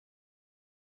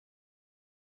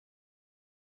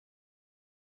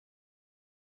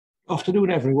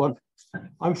Afternoon, everyone.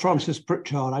 I'm Francis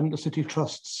Pritchard. I'm the City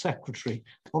Trust's Secretary,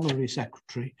 Honorary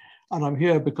Secretary, and I'm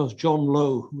here because John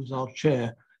Lowe, who's our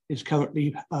chair, is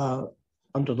currently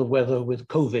under the weather with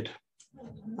COVID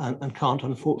and can't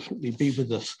unfortunately be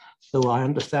with us, though I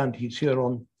understand he's here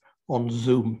on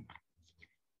Zoom.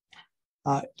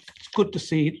 It's good to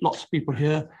see lots of people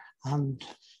here, and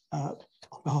on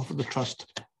behalf of the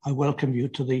Trust, I welcome you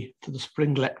to the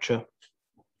spring lecture.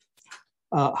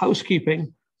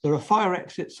 Housekeeping. There are fire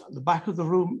exits at the back of the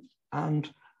room and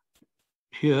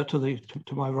here to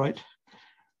my right.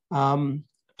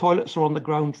 Toilets are on the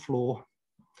ground floor.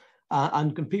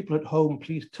 And can people at home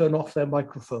please turn off their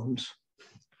microphones?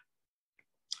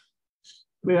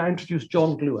 May I introduce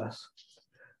John Gluas.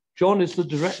 John is the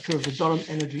director of the Durham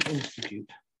Energy Institute.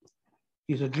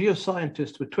 He's a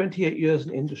geoscientist with 28 years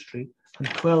in industry and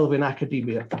 12 in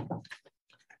academia.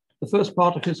 The first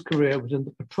part of his career was in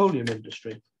the petroleum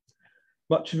industry,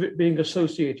 much of it being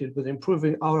associated with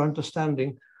improving our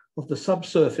understanding of the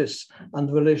subsurface and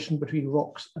the relation between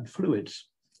rocks and fluids,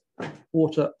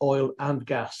 water, oil, and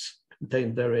gas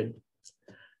contained therein.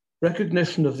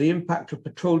 Recognition of the impact of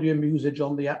petroleum usage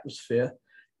on the atmosphere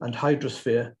and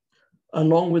hydrosphere,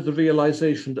 along with the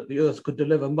realization that the Earth could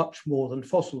deliver much more than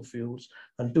fossil fuels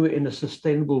and do it in a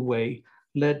sustainable way,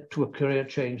 led to a career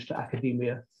change to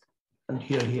academia. And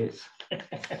here he is.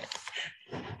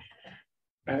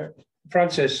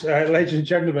 Francis, ladies and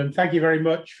gentlemen, thank you very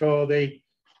much for the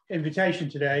invitation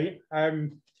today.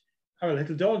 I'm a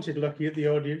little daunted looking at the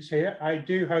audience here. I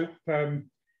do hope I'm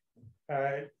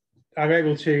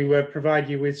able to provide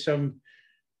you with some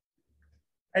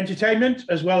entertainment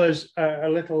as well as a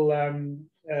little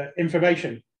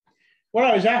information. What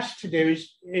I was asked to do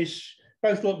is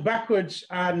both look backwards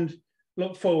and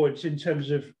look forwards in terms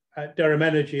of Durham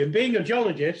Energy. And being a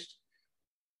geologist,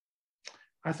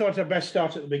 I thought I'd best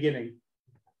start at the beginning.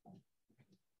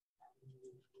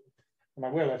 And I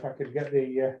will if I could get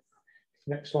the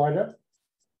next slide up.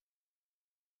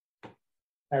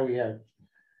 There we go.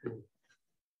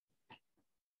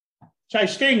 So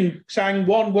Sting sang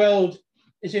 "One World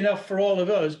is Enough for All of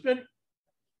Us," but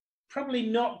probably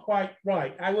not quite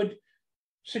right. I would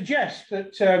suggest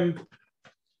that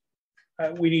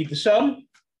we need the sun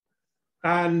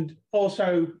and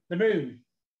also the moon.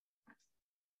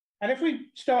 And if we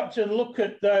start to look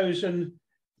at those and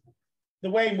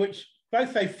the way in which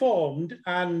both they formed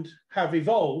and have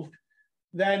evolved,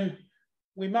 then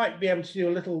we might be able to do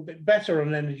a little bit better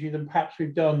on energy than perhaps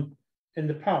we've done in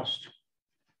the past.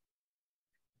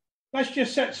 Let's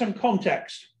just set some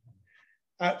context.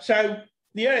 So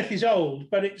the Earth is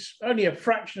old, but it's only a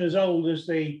fraction as old as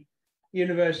the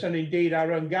universe and indeed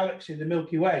our own galaxy, the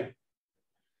Milky Way.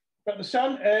 But the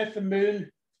sun, Earth, and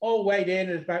moon all weighed in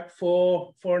at about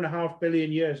 4.5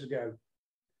 billion years ago.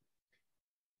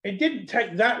 It didn't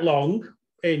take that long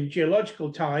in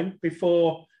geological time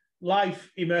before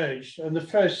life emerged, and the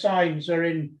first signs are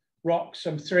in rocks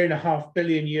some 3.5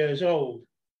 billion years old.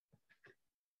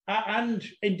 And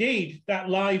indeed, that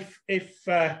life, if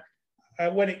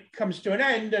when it comes to an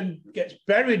end and gets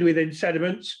buried within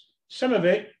sediments, some of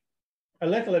it, a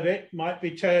little of it, might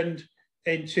be turned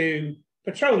into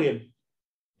petroleum.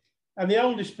 And the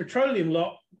oldest petroleum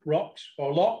rocks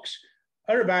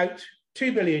are about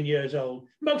 2 billion years old.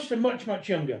 Most are much, much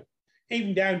younger,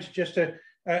 even down to just a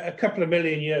couple of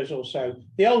million years or so.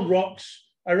 The old rocks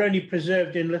are only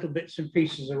preserved in little bits and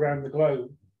pieces around the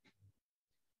globe.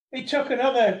 It took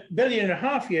another 1.5 billion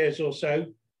years or so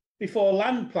before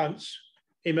land plants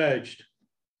emerged.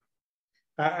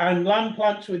 And land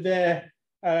plants with their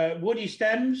woody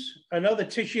stems and other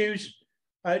tissues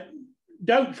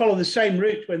don't follow the same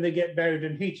route when they get buried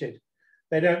and heated.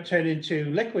 They don't turn into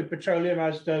liquid petroleum,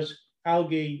 as does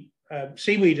algae,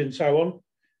 seaweed, and so on,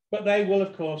 but they will,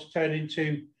 of course, turn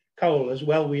into coal, as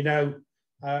well we know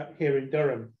here in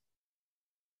Durham.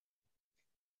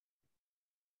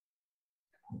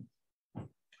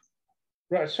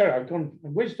 Right, sorry, I've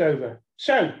whizzed over.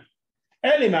 So,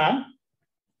 early man,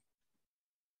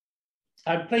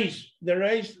 and please, there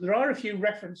are a few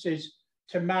references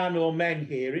to man or men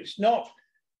here. It's not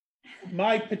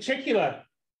my particular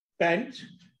bent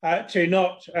to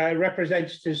not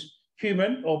represent it as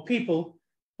human or people,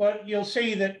 but you'll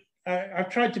see that I've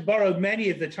tried to borrow many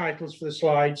of the titles for the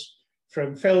slides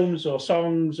from films or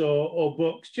songs or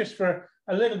books, just for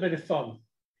a little bit of fun.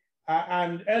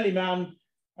 And early man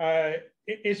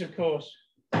is, of course...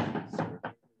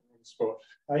 Spot.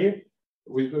 Are you?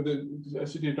 We've got the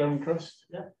City of Durham Trust?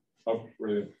 Yeah. Oh,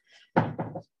 brilliant.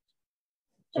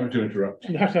 Sorry to interrupt.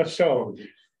 No, not so.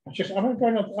 I'm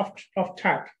going off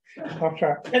track.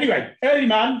 Anyway, Early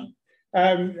Man,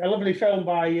 a lovely film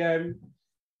by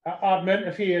Ardman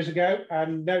a few years ago,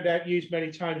 and no doubt used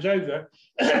many times over,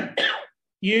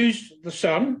 used the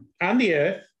sun and the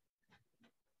earth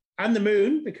and the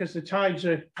moon, because the tides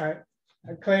are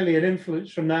clearly an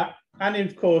influence from that, and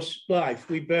of course life.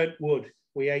 We burnt wood,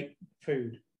 we ate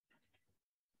food.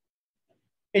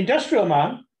 Industrial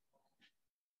man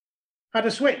had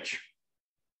a switch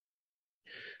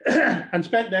and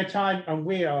spent their time, and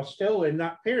we are still in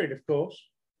that period, of course,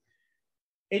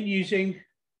 in using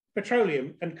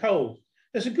petroleum and coal.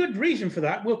 There's a good reason for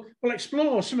that. We'll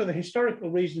explore some of the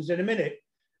historical reasons in a minute,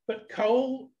 but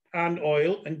coal and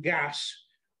oil and gas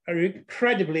are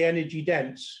incredibly energy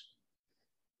dense.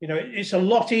 You know, it's a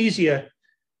lot easier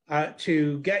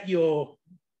to get your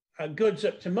goods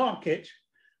up to market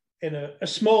in a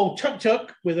small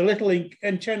tuk-tuk with a little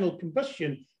internal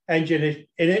combustion engine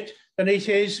in it than it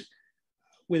is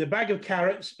with a bag of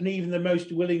carrots and even the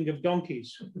most willing of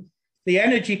donkeys. The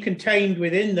energy contained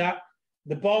within that,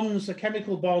 the bonds, the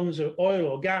chemical bonds of oil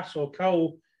or gas or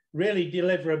coal, really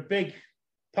deliver a big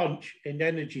punch in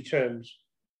energy terms.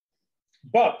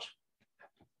 But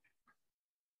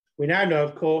we now know,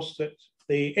 of course, that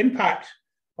the impact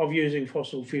of using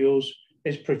fossil fuels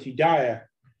is pretty dire.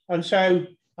 And so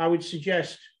I would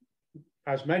suggest,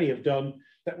 as many have done,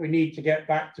 that we need to get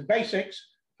back to basics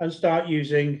and start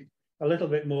using a little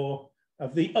bit more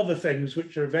of the other things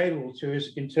which are available to us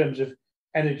in terms of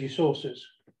energy sources.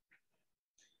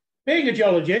 Being a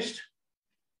geologist,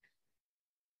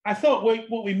 I thought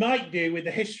what we might do with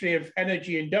the history of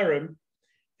energy in Durham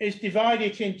is divide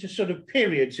it into sort of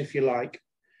periods, if you like.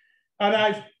 And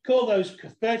I've called those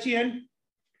Cuthbertian,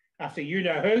 after you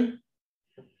know who,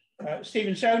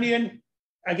 Stevensonian,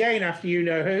 again after you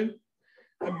know who.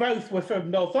 And both were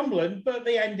from Northumberland, but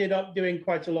they ended up doing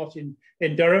quite a lot in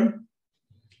Durham.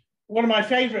 One of my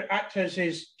favourite actors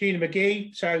is Gina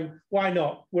McGee, so why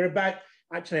not? We're about,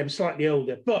 actually I'm slightly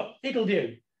older, but it'll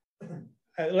do.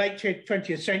 Late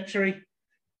 20th century.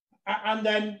 And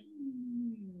then,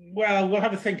 well, we'll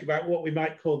have a think about what we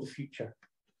might call the future.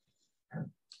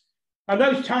 And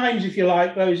those times, if you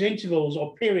like, those intervals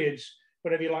or periods,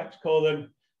 whatever you like to call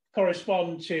them,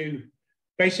 correspond to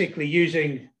basically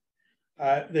using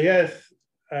the earth,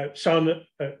 sun,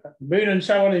 moon and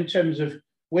so on in terms of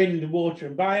wind, water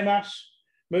and biomass,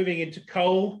 moving into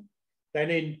coal, then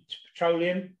into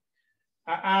petroleum.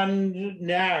 And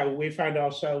now we found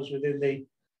ourselves within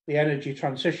the energy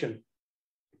transition.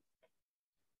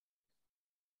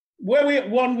 Were we at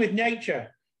one with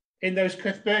nature in those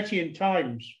Cuthbertian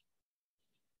times?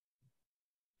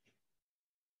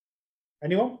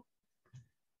 Anyone?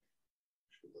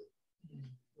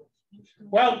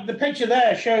 Well, the picture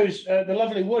there shows the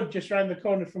lovely wood just around the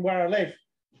corner from where I live.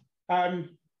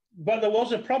 But there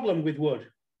was a problem with wood.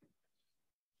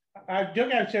 I've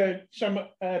dug out some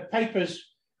papers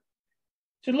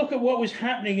to look at what was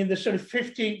happening in the sort of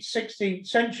 15th, 16th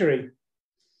century.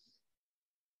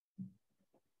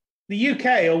 The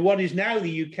UK, or what is now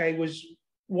the UK, was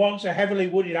once a heavily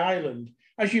wooded island,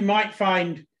 as you might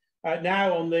find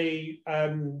now on the,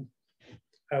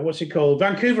 what's it called,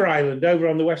 Vancouver Island over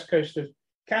on the west coast of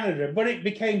Canada. But it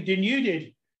became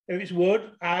denuded of its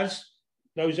wood as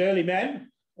those early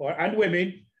men and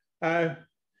women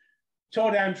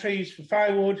tore down trees for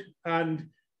firewood and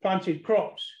planted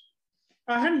crops.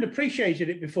 I hadn't appreciated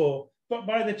it before, but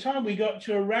by the time we got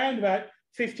to around about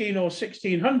 15 or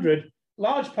 1600,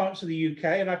 large parts of the UK,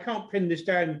 and I can't pin this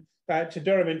down to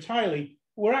Durham entirely,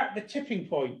 were at the tipping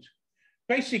point.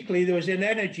 Basically, there was an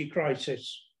energy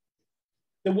crisis.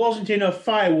 There wasn't enough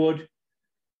firewood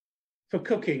for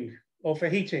cooking or for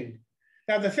heating.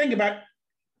 Now, the thing about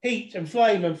heat and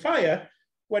flame and fire,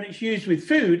 when it's used with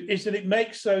food, is that it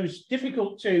makes those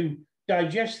difficult to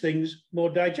digest things more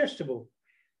digestible.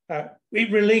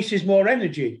 It releases more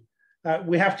energy.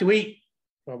 We have to eat,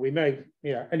 well, we may,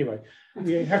 yeah, anyway,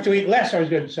 we have to eat less, I was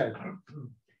going to say.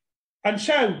 And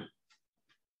so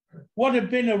what had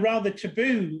been a rather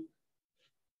taboo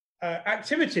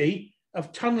activity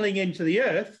of tunneling into the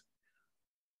earth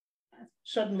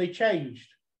suddenly changed.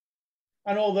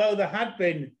 And although there had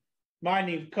been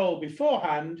mining of coal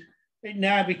beforehand, it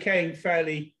now became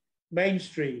fairly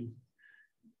mainstream.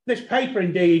 This paper,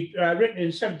 indeed, written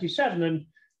in 77, and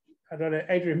I don't know,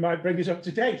 Adrian might bring us up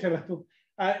to date a little,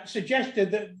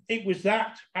 suggested that it was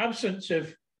that absence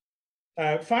of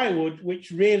firewood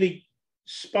which really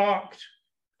sparked,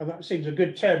 and that seems a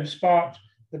good term, sparked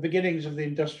the beginnings of the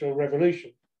Industrial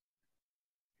Revolution.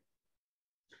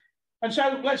 And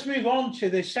so let's move on to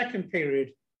the second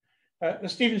period, the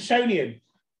Stevensonian,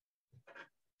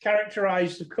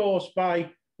 characterized, of course, by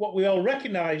what we all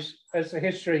recognize as the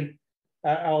history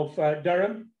of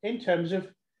Durham in terms of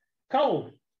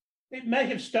coal. it may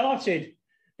have started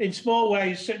in small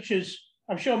ways, such as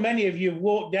I'm sure many of you have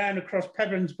walked down across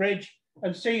Pevensey Bridge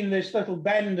and seen this little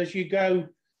bend as you go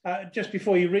just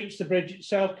before you reach the bridge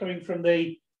itself, coming from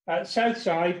the south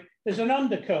side. There's an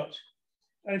undercut.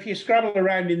 And if you scrabble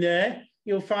around in there,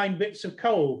 you'll find bits of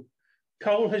coal.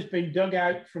 Coal has been dug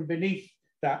out from beneath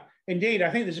that. Indeed, I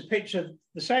think there's a picture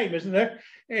the same, isn't there?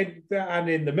 And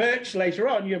in the merch later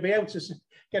on, you'll be able to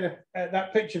get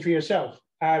that picture for yourself.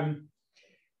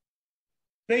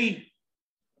 The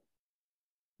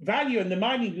value in the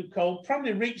mining of coal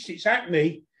probably reached its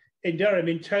acme in Durham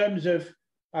in terms of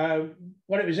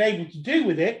what it was able to do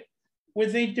with it,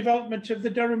 with the development of the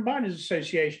Durham Miners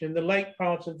Association in the late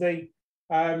part of the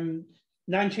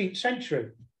 19th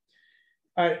century.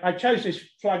 I chose this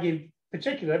flag in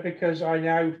particular because I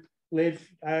now live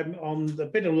on the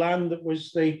bit of land that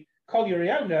was the colliery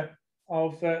owner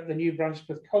of the New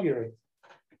Bransford Colliery.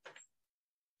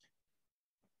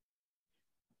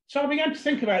 So I began to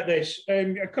think about this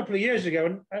a couple of years ago,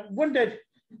 and I wondered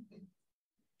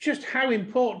just how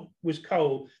important was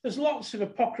coal. There's lots of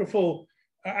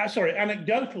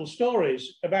anecdotal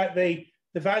stories about the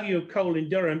value of coal in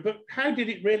Durham, but how did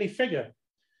it really figure?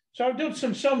 So I've done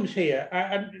some sums here,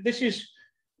 and there's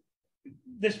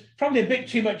probably a bit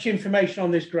too much information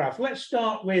on this graph. Let's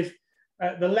start with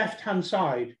the left-hand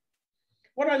side.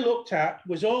 What I looked at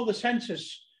was all the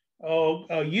census or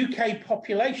UK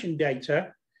population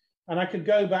data, and I could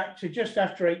go back to just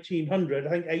after 1800, I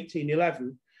think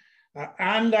 1811.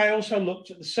 And I also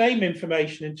looked at the same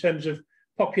information in terms of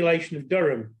population of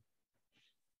Durham.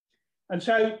 And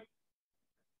so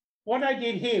what I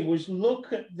did here was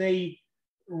look at the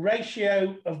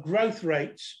ratio of growth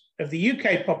rates of the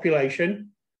UK population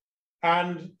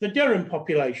and the Durham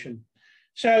population.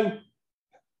 So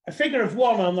a figure of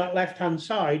 1 on that left-hand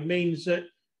side means that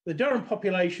the Durham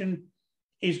population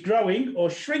is growing or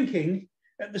shrinking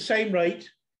at the same rate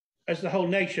as the whole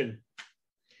nation.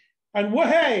 And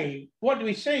hey, what do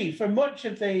we see? For much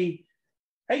of the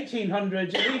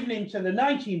 1800s and even into the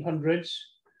 1900s,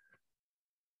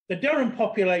 the Durham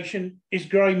population is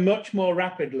growing much more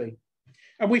rapidly.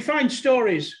 And we find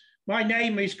stories. My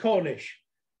name is Cornish.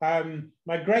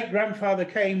 My great-grandfather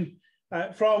came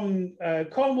from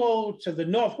Cornwall to the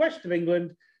northwest of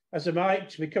England as a mite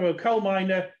to become a coal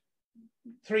miner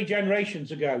 3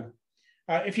 generations ago.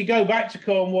 If you go back to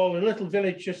Cornwall, a little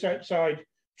village just outside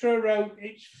Truro,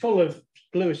 it's full of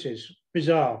Lewises.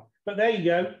 Bizarre. But there you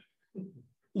go.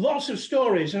 Lots of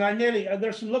stories. And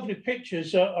there's some lovely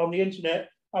pictures on the internet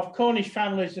of Cornish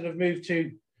families that have moved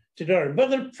to Durham. But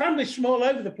the families from all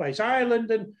over the place, Ireland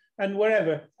and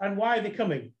wherever. And why are they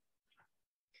coming?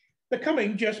 They're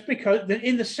coming just because,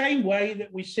 in the same way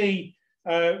that we see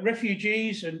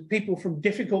refugees and people from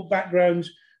difficult backgrounds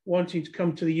wanting to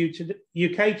come to the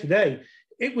UK today,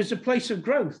 it was a place of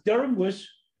growth. Durham was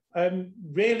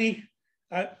really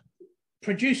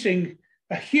producing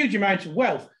a huge amount of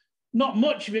wealth. Not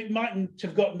much of it mightn't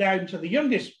have gotten down to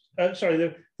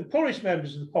the poorest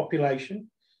members of the population,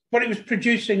 but it was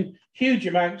producing huge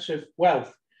amounts of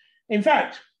wealth. In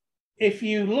fact, if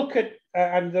you look at,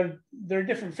 and there are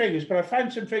different figures, but I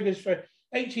found some figures for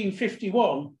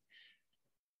 1851,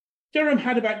 Durham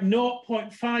had about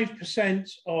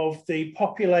 0.5% of the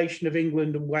population of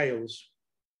England and Wales.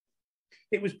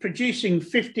 It was producing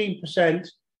 15%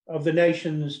 of the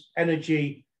nation's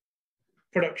energy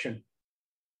production,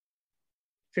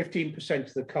 15%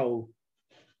 of the coal.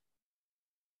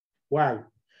 Wow.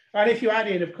 And if you add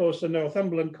in, of course, the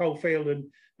Northumberland coalfield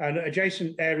and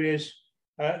adjacent areas,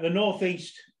 the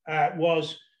northeast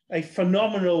was a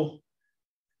phenomenal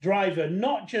driver,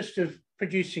 not just of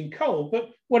producing coal,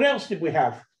 but what else did we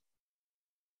have?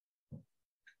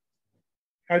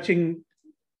 Out in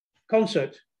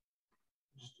concert.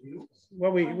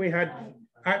 Well, we had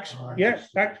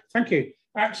thank you.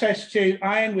 Access to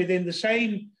iron within the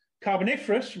same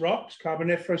carboniferous rocks,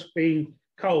 carboniferous being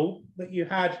coal, that you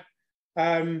had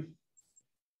as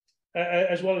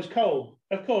well as coal.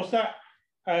 Of course, that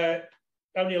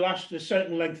only lasted a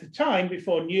certain length of time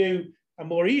before new and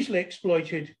more easily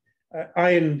exploited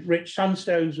iron-rich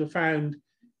sandstones were found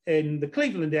in the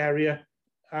Cleveland area,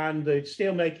 and the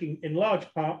steelmaking, in large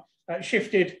part,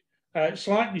 shifted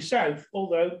slightly south,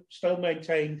 although still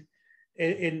maintained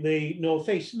in the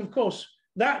northeast. And of course,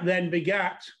 that then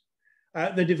begat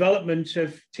the development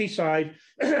of Teesside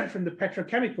from the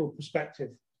petrochemical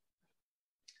perspective.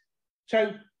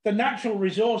 So the natural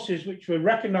resources which were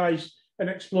recognised and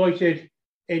exploited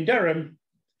in Durham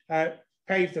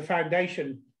paved the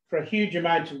foundation for a huge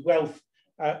amount of wealth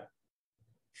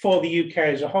for the UK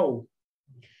as a whole.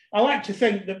 I like to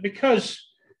think that because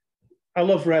I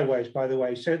love railways, by the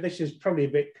way, so this is probably a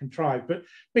bit contrived, but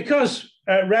because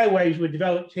railways were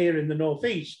developed here in the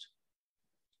Northeast,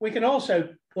 we can also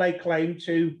lay claim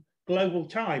to global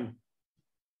time.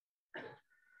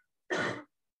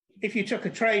 If you took a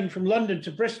train from London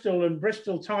to Bristol and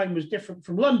Bristol time was different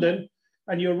from London,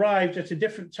 and you arrived at a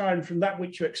different time from that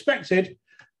which you expected,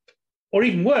 or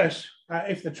even worse,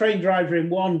 if the train driver in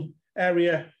one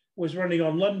area was running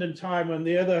on London time and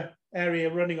the other area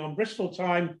running on Bristol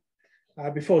time,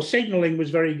 before signalling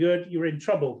was very good, you were in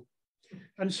trouble.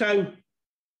 And so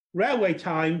railway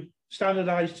time,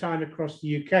 standardized time across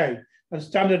the UK, and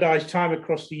standardized time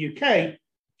across the UK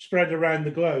spread around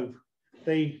the globe.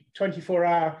 The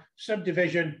 24-hour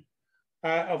subdivision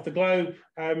of the globe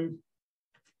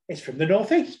is from the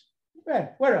Northeast.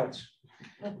 Where else?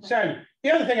 So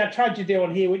the other thing I tried to do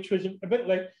on here, which was a bit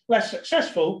less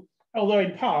successful, although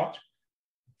in part,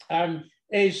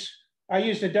 is I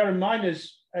used the Durham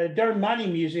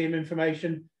Mining Museum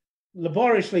information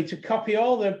laboriously to copy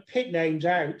all the pit names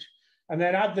out and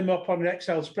then add them up on an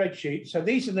Excel spreadsheet. So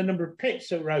these are the number of pits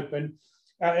that were open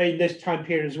in this time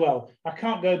period as well. I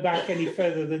can't go back any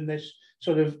further than this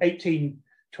sort of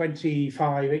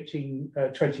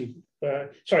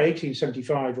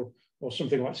 1875 or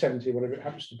something like 70, whatever it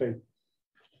happens to be.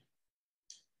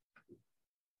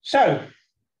 So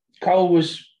coal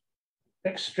was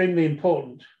extremely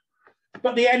important,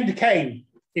 but the end came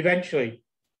eventually.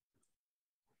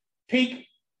 Peak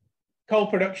coal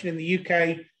production in the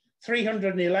UK,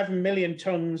 311 million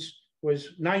tonnes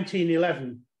was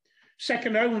 1911,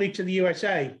 second only to the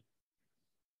USA.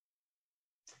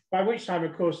 By which time,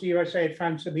 of course, the USA had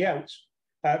found something else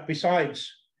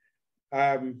besides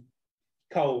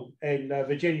coal in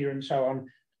Virginia and so on.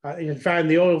 It had found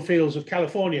the oil fields of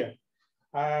California.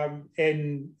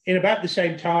 In about the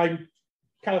same time,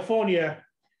 California,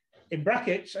 in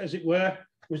brackets, as it were,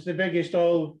 was the biggest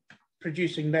oil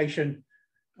producing nation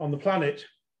on the planet.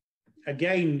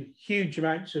 Again, huge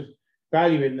amounts of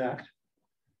value in that.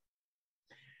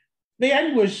 The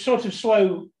end was sort of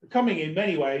slow coming in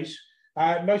many ways.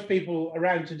 Most people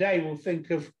around today will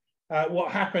think of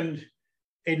what happened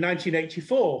in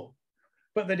 1984,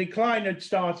 but the decline had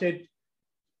started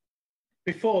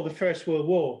before the First World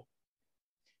War.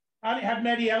 And it had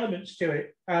many elements to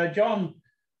it. John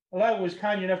Lowe was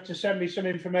kind enough to send me some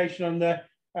information on the,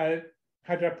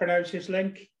 how do I pronounce this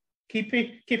link?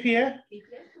 Copious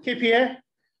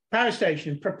power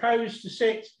station, proposed to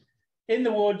sit in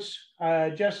the woods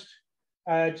just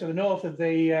to the north of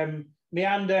the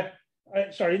meander,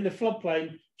 in the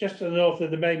floodplain, just to the north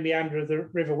of the main meander of the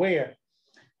River Wear.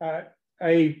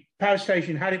 A power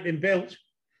station, had it been built,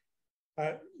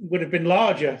 would have been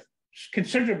larger,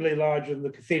 considerably larger than the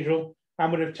cathedral,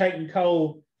 and would have taken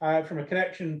coal from a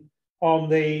connection on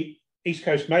the East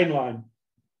Coast Main Line.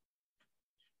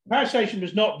 The power station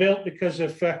was not built because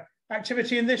of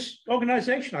activity in this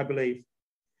organisation, I believe.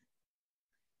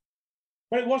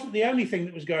 But it wasn't the only thing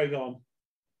that was going on.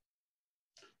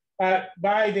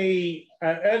 By the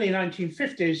early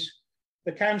 1950s,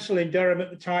 the council in Durham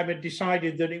at the time had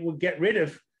decided that it would get rid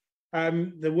of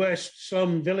the worst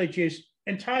slum villages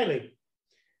entirely.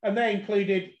 And they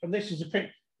included, and this is a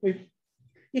picture,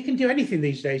 you can do anything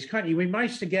these days, can't you? We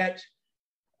managed to get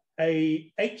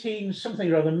a 18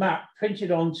 something or other map printed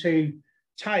onto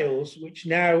tiles, which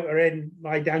now are in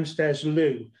my downstairs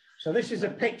loo. So this is a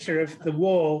picture of the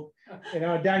wall in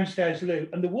our downstairs loo.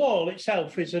 And the wall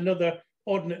itself is another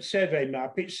Ordnance Survey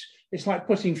map. It's like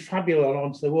putting Fabulon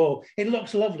onto the wall. It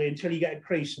looks lovely until you get a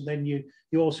crease and then you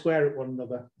all square at one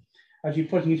another as you're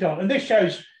putting it on. And this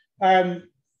shows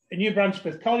New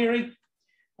Brunswick Colliery,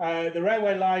 the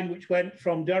railway line which went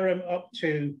from Durham up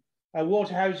to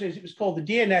Waterhouses. It was called the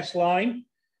DNS line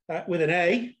with an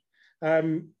A,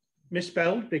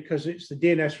 misspelled because it's the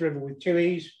DNS River with two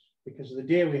E's because of the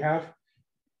deer we have.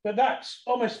 But that's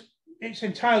almost, it's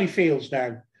entirely fields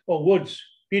now, or woods,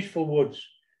 beautiful woods.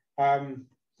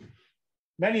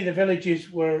 Many of the villages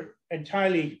were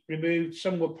entirely removed,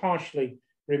 some were partially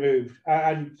removed,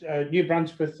 and New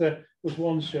Brunswick was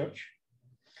one such.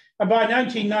 And by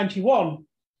 1991,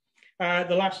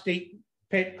 the last deep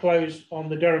pit closed on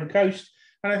the Durham coast.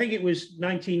 And I think it was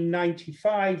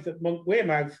 1995 that Monk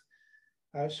Wearmouth,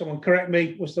 someone correct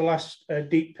me, was the last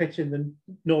deep pit in the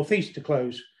northeast to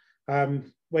close,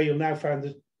 where you'll now find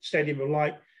the Stadium of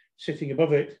Light sitting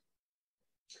above it.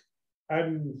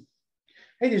 Hey,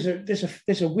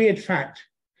 there's a weird fact.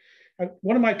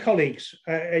 One of my colleagues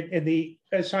in the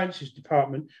Earth Sciences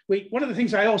department, one of the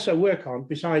things I also work on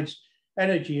besides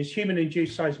energy is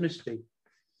human-induced seismicity.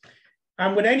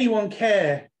 And would anyone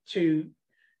care to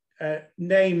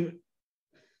name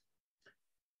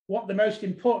what the most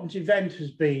important event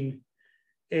has been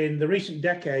in the recent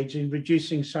decades in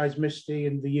reducing seismicity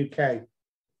in the UK?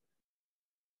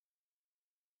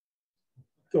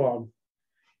 Go on.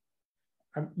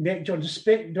 Nick, do you want to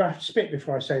spit? Do I have to spit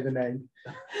before I say the name?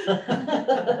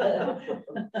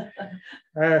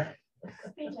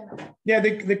 Yeah,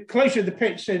 the closure of the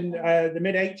pits in the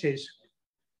mid-80s.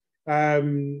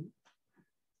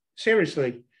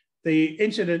 Seriously, the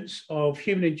incidence of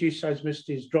human-induced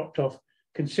seismicity has dropped off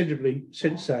considerably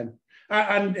since then.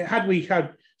 And had we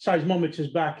had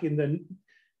seismometers back in the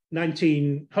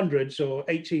 1900s or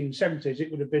 1870s,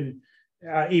 it would have been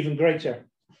even greater.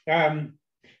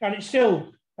 And it's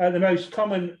still the most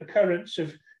common occurrence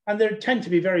of, and they tend to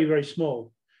be very, very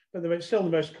small, but it's still the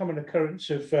most common occurrence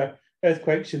of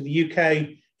earthquakes in the UK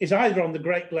is either on the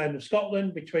Great Glen of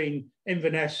Scotland between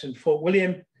Inverness and Fort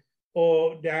William,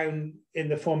 or down in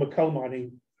the former coal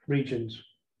mining regions.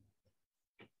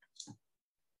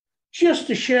 Just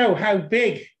to show how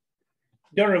big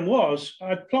Durham was,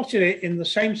 I plotted it in the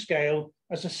same scale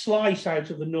as a slice out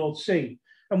of the North Sea.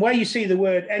 And where you see the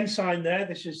word ensign there,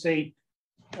 this is the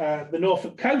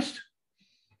Norfolk coast.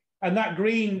 And that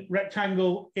green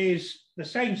rectangle is the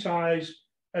same size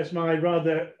as my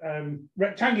rather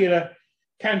rectangular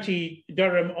County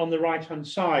Durham on the right-hand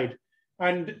side.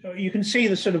 And you can see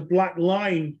the sort of black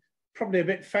line, probably a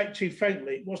bit too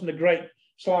faintly. It wasn't a great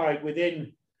slide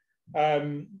within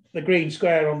the green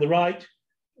square on the right.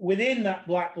 Within that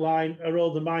black line are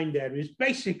all the mined areas.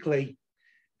 Basically,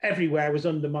 everywhere was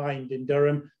undermined in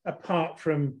Durham, apart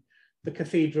from the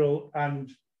cathedral and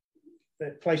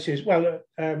the places, well,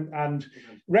 and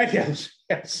Red Hills,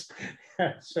 yes.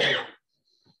 So,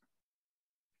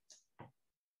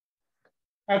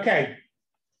 okay.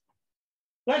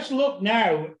 Let's look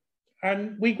now,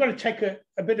 and we've got to take a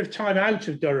bit of time out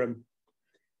of Durham.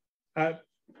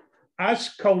 As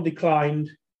coal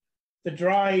declined, the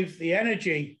drive, the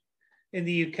energy in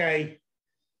the UK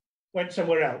went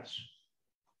somewhere else.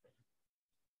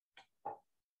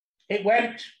 It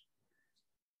went,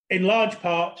 in large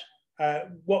part,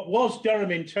 what was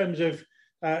Durham in terms of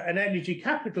an energy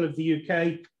capital of the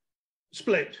UK,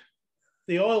 split.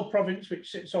 The oil province, which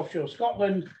sits offshore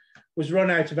Scotland, was run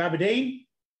out of Aberdeen,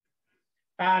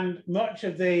 and much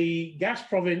of the gas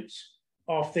province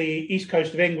off the east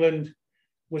coast of England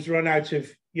was run out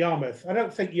of Yarmouth. I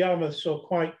don't think Yarmouth saw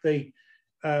quite the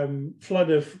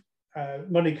flood of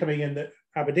money coming in that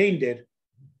Aberdeen did.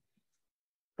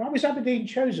 Why was Aberdeen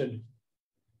chosen?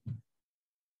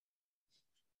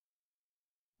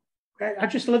 I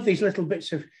just love these little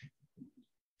bits of,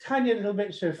 tiny little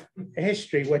bits of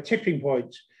history where tipping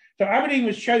points. So Aberdeen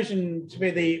was chosen to be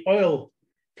the oil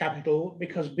capital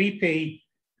because BP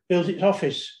built its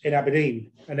office in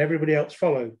Aberdeen and everybody else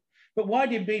followed. But why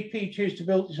did BP choose to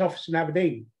build its office in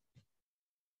Aberdeen?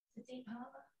 The deep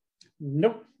harbour?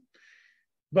 Nope.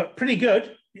 But pretty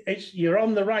good. You're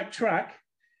on the right track.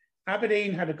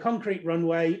 Aberdeen had a concrete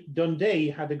runway. Dundee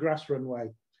had a grass runway.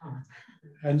 Oh.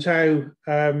 And so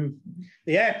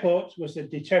the airport was the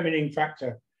determining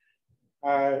factor.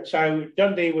 So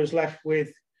Dundee was left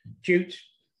with jute,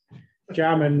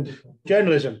 jam, and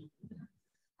journalism.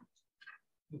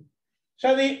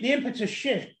 So the impetus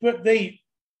shift, but the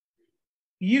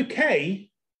UK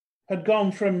had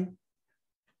gone from,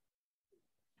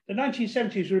 the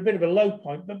 1970s were a bit of a low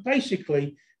point, but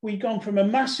basically we'd gone from a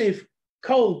massive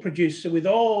coal producer with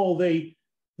all the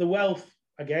wealth,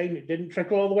 again, it didn't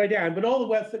trickle all the way down, but all the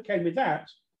wealth that came with that,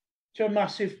 to a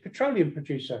massive petroleum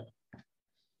producer.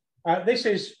 This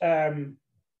is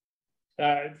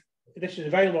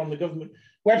available on the government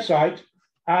website,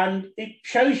 and it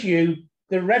shows you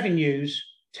the revenues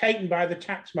taken by the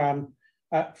taxman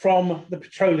from the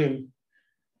petroleum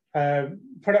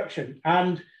production.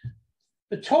 And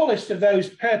the tallest of those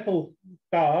purple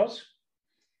bars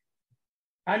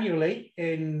annually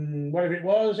in whatever it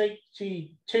was,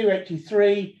 82,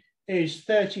 83, is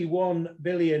 £31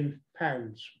 billion.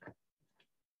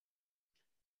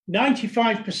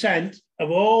 95%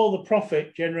 of all the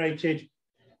profit generated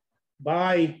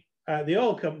by the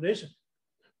oil companies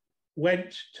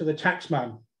went to the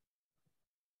taxman.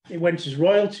 It went as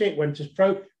royalty, it went as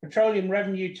petroleum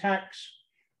revenue tax,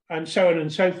 and so on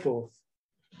and so forth.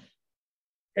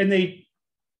 In the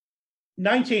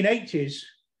 1980s,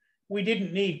 we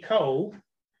didn't need coal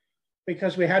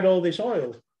because we had all this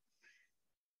oil.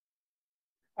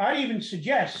 I even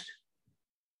suggest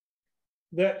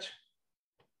that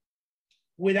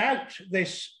without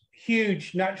this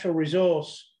huge natural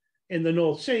resource in the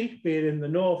North Sea, be it in the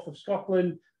north of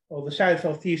Scotland or the south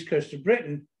off the east coast of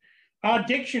Britain, our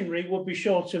dictionary would be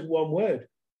short of one word.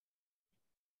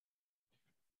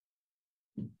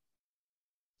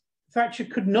 Thatcher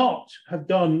could not have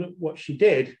done what she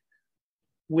did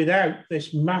without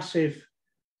this massive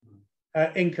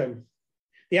income.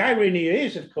 The irony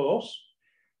is, of course,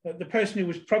 that the person who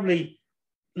was probably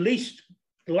least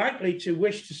likely to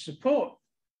wish to support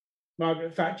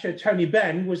Margaret Thatcher, Tony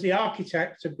Benn, was the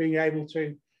architect of being able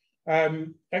to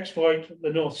exploit the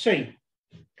North Sea.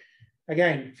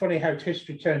 Again, funny how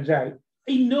history turns out.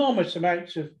 Enormous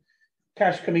amounts of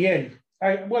cash coming in.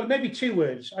 Well, maybe two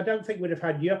words. I don't think we'd have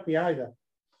had yuppie either.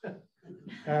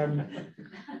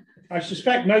 I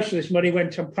suspect most of this money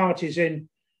went on parties in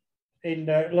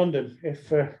London,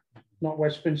 if not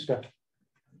Westminster.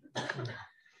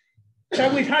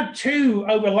 So we've had two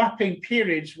overlapping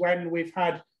periods when we've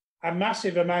had a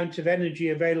massive amount of energy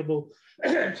available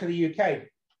to the UK.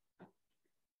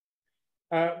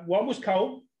 One was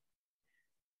coal,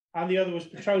 and the other was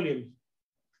petroleum.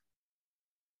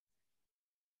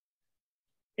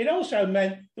 It also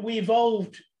meant that we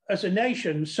evolved as a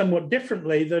nation somewhat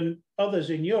differently than others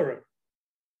in Europe.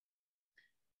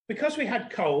 Because we had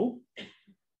coal,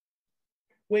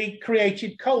 we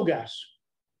created coal gas.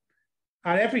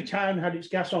 And every town had its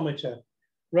gasometer.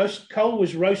 Coal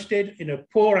was roasted in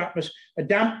a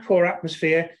damp, poor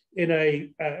atmosphere in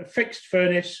a fixed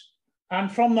furnace.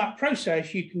 And from that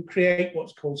process, you can create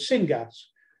what's called syngas.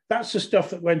 That's the stuff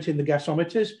that went in the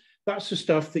gasometers. That's the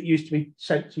stuff that used to be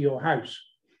sent to your house.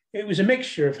 It was a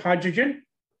mixture of hydrogen,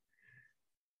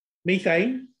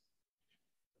 methane,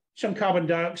 some carbon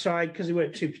dioxide, because they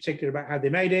weren't too particular about how they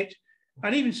made it,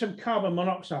 and even some carbon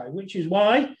monoxide, which is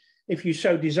why, if you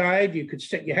so desired, you could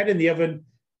stick your head in the oven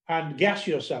and gas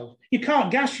yourself. You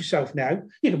can't gas yourself now.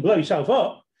 You can blow yourself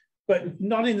up, but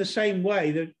not in the same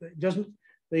way. That it doesn't.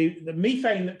 The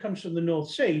methane that comes from the North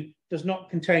Sea does not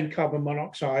contain carbon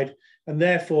monoxide, and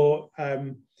therefore,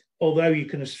 although you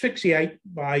can asphyxiate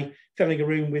by filling a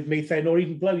room with methane, or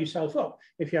even blow yourself up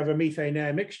if you have a methane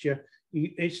air mixture,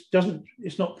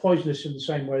 it's not poisonous in the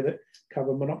same way that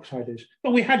carbon monoxide is.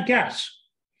 But we had gas,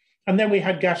 and then we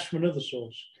had gas from another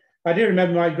source. I do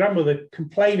remember my grandmother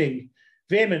complaining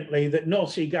vehemently that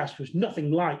North Sea gas was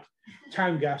nothing like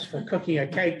town gas for cooking her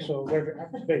cakes or whatever it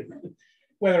happened to be.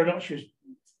 Whether or not she was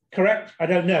correct, I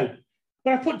don't know.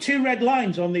 But I put two red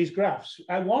lines on these graphs.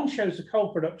 One shows the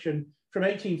coal production from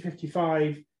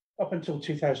 1855 up until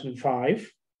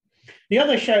 2005. The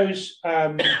other shows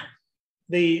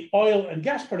the oil and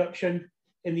gas production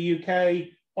in the UK,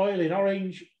 oil in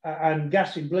orange and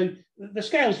gas in blue. The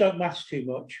scales don't matter too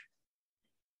much.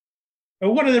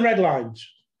 But what are the red lines?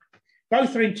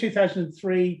 Both are in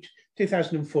 2003,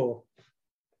 2004.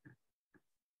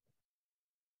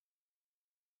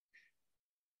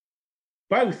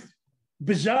 Both,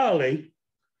 bizarrely,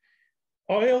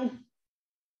 oil,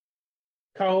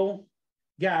 coal,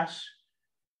 gas,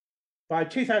 by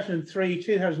 2003,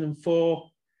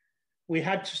 2004, we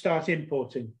had to start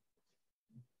importing.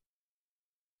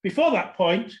 Before that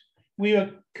point, we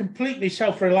were completely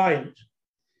self-reliant.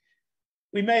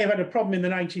 We may have had a problem in the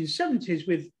 1970s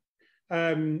with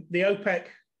the OPEC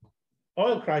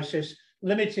oil crisis,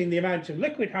 limiting the amount of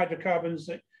liquid hydrocarbons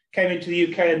that came into the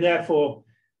UK and therefore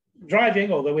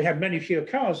driving, although we had many fewer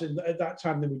cars at that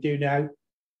time than we do now.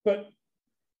 But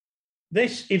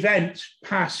this event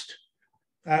passed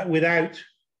without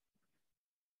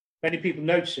many people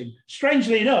noticing.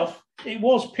 Strangely enough, it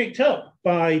was picked up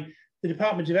by the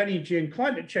Department of Energy and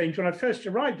Climate Change. When I first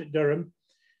arrived at Durham,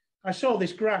 I saw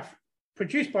this graph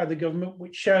produced by the government,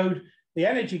 which showed the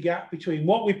energy gap between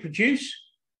what we produce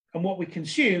and what we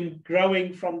consume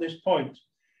growing from this point.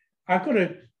 I've got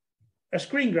a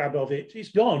screen grab of it. It's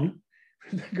gone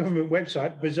from the government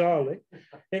website, bizarrely.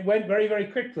 It went very, very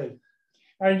quickly.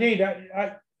 And indeed,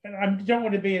 I don't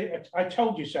want to be, I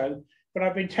told you so, but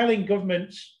I've been telling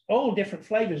governments, all different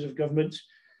flavors of governments,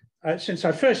 since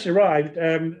I first arrived.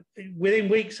 Within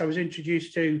weeks, I was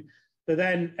introduced to the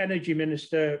then Energy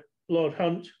Minister, Lord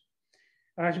Hunt.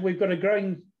 And I said, we've got a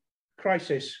growing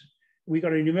crisis. We've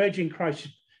got an emerging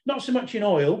crisis, not so much in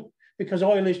oil, because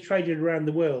oil is traded around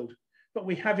the world, but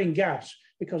we have in gas,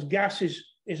 because gas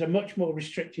is a much more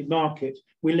restricted market.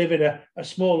 We live in a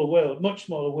smaller world, much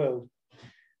smaller world.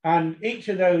 And each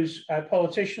of those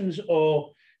politicians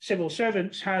or civil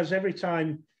servants has, every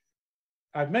time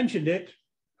I've mentioned it,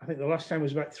 I think the last time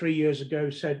was about 3 years ago,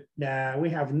 said, nah, we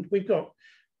haven't. We've got,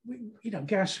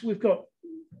 gas, we've got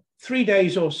 3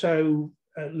 days or so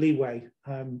leeway.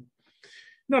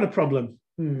 Not a problem.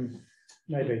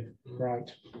 Maybe,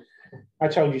 right. I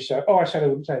told you so. Oh, I said I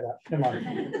wouldn't say that. Never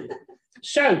mind.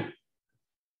 So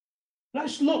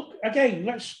let's look again.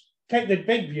 Let's take the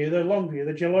big view, the long view,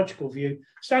 the geological view.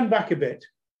 Stand back a bit.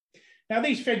 Now,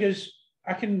 these figures,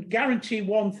 I can guarantee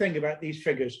one thing about these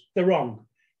figures. They're wrong.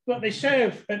 but they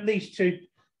serve at least to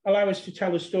allow us to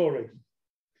tell a story.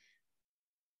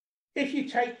 If you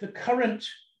take the current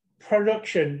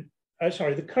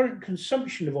the current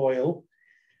consumption of oil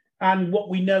and what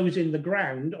we know is in the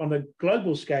ground on a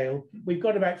global scale, we've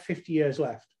got about 50 years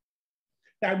left.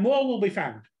 Now, more will be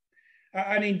found.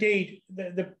 And indeed,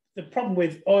 the problem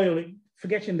with oil,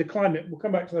 forgetting the climate, we'll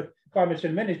come back to the climate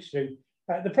in a minute or two.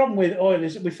 The problem with oil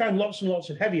is that we found lots and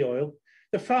lots of heavy oil.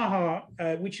 The Faja,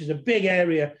 which is a big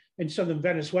area in southern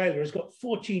Venezuela, has got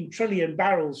 14 trillion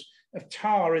barrels of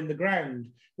tar in the ground,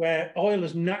 where oil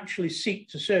has naturally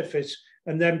seeped to surface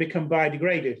and then become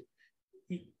biodegraded.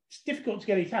 It's difficult to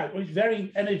get it out. Well, it's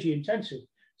very energy intensive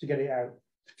to get it out.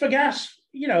 For gas,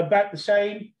 about the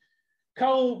same.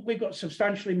 Coal, we've got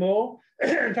substantially more.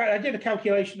 In fact, I did a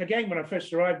calculation again when I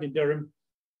first arrived in Durham.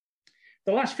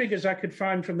 The last figures I could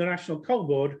find from the National Coal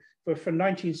Board were from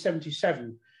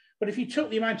 1977. But if you took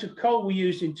the amount of coal we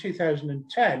used in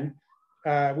 2010,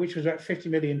 which was about 50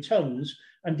 million tons,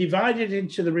 and divided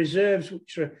into the reserves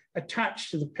which are attached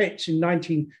to the pits in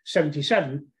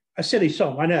 1977, a silly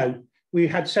sum, I know, we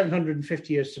had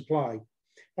 750 years supply.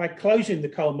 By closing the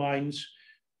coal mines,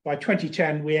 by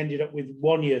 2010, we ended up with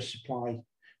 1 year's supply.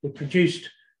 We produced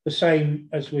the same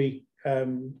as we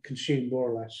consumed,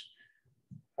 more or less.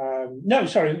 No,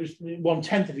 sorry, it was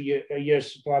 1/10 of a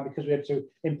year's supply because we had to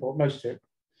import most of it.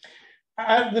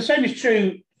 The same is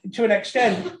true to an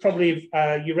extent, probably,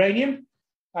 of uranium.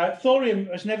 Thorium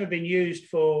has never been used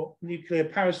for nuclear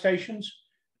power stations,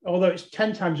 although it's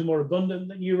 10 times more abundant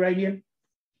than uranium.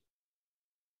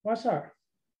 What's that?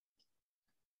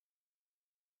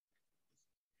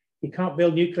 You can't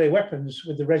build nuclear weapons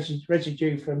with the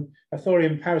residue from a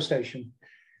thorium power station.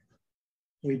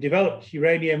 We developed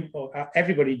uranium, or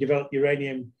everybody developed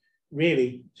uranium,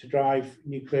 really to drive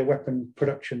nuclear weapon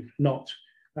production, not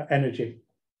energy.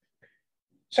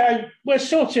 So we're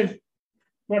sort of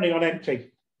running on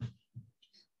empty.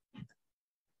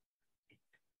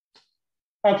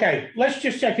 Okay, let's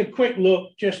just take a quick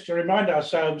look just to remind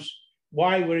ourselves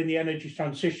why we're in the energy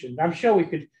transition. I'm sure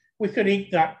we could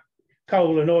eat that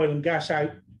coal and oil and gas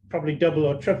out probably double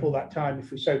or triple that time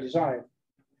if we so desired.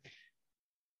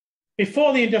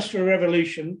 Before the Industrial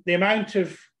Revolution, the amount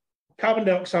of carbon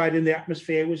dioxide in the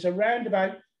atmosphere was around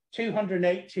about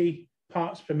 280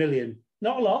 parts per million.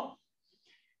 Not a lot.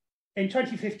 In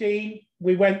 2015,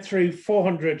 we went through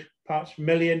 400 parts per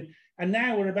million, and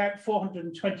now we're about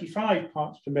 425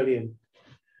 parts per million.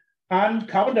 And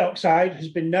carbon dioxide has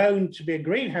been known to be a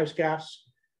greenhouse gas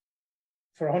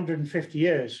for 150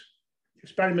 years.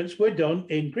 Experiments were done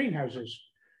in greenhouses.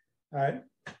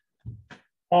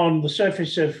 On the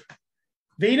surface of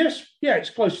Venus, yeah, it's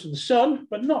close to the sun,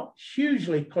 but not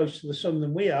hugely close to the sun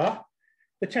than we are.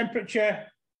 The temperature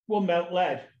will melt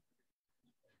lead.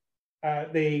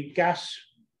 The gas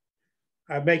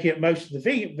making up most of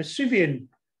the Vesuvian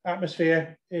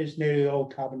atmosphere is nearly all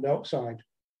carbon dioxide.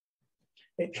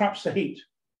 It traps the heat.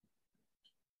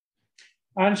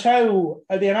 And so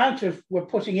the amount of we're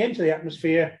putting into the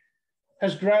atmosphere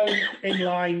has grown in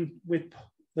line with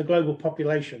the global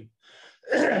population.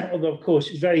 Although, of course,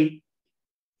 it's very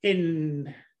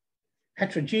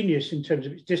heterogeneous in terms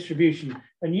of its distribution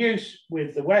and use,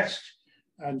 with the West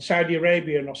and Saudi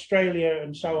Arabia and Australia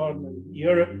and so on, and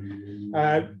Europe,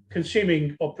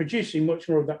 consuming or producing much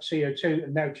more of that CO2,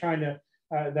 and now China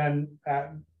than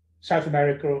South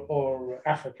America or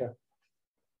Africa.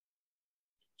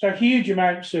 So huge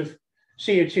amounts of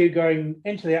CO2 going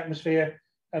into the atmosphere,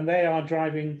 and they are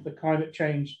driving the climate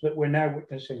change that we're now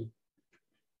witnessing.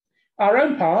 Our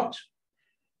own part,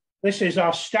 this is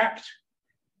our stacked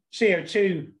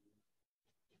CO2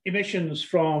 emissions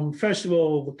from, first of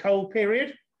all, the coal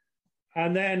period,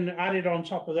 and then added on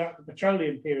top of that, the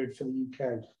petroleum period for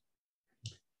the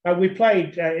UK. We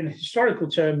played, in historical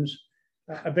terms,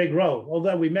 a big role,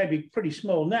 although we may be pretty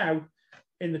small now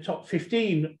in the top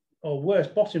 15 or worse,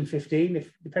 bottom 15,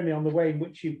 depending on the way in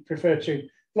which you prefer to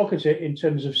look at it in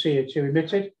terms of CO2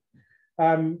 emitted.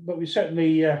 But we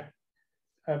certainly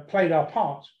played our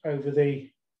part over the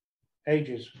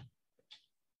ages.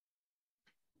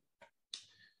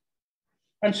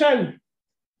 And so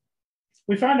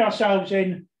we found ourselves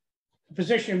in a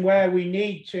position where we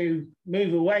need to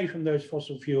move away from those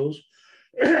fossil fuels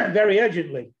very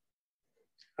urgently.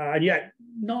 And yet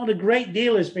not a great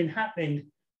deal has been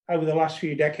happening over the last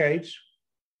few decades,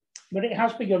 but it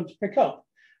has begun to pick up.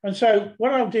 And so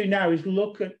what I'll do now is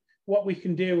look at what we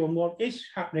can do and what is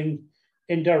happening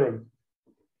in Durham.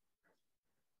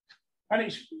 And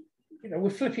it's,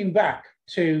 we're flipping back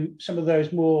to some of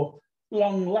those more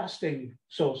long-lasting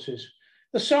sources.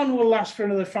 The sun will last for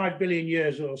another 5 billion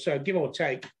years or so, give or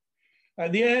take.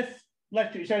 The Earth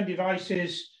left to its own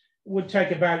devices, would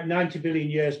take about 90 billion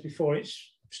years before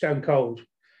it's stone cold.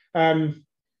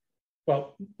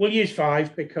 Well, we'll use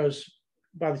 5 because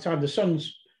by the time the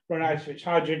sun's run out of its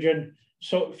hydrogen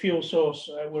fuel source,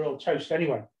 we're all toast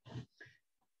anyway.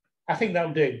 I think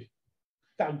that'll do.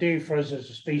 That'll do for us as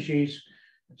a species,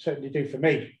 certainly do for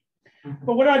me.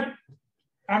 But what I'm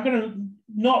going to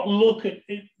not look at,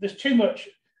 there's too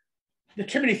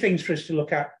many things for us to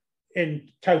look at in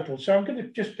total. So I'm going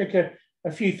to just pick a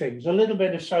few things, a little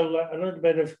bit of solar, a little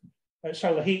bit of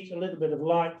solar heat, a little bit of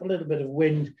light, a little bit of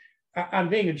wind. And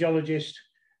being a geologist,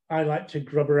 I like to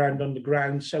grub around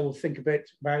underground, so we'll think a bit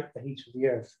about the heat of the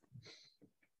Earth.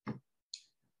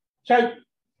 So,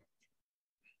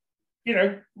 you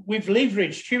know, we've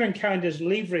leveraged, humankind has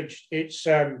leveraged its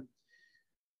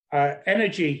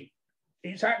energy,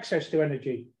 its access to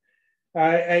energy.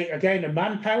 Again, a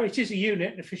manpower, it is a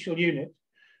unit, an official unit,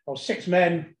 of 6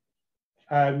 men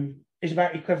is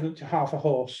about equivalent to half a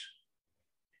horse.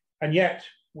 And yet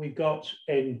we've got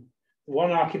in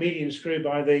one Archimedean screw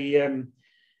by the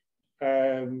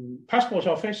Passport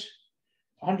Office,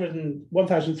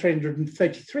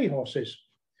 1,333 horses.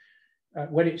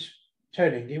 When it's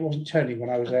turning, it wasn't turning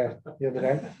when I was there the other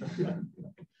day.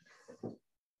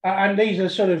 And these are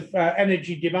sort of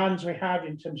energy demands we have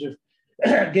in terms of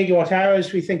gigawatt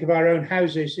hours. We think of our own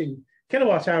houses in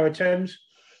kilowatt hour terms.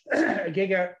 A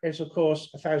giga is, of course,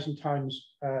 1,000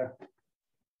 times, a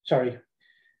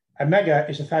mega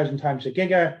is 1,000 times a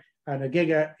giga, and a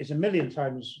giga is 1,000,000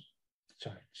 times,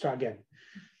 start again.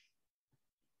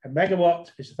 A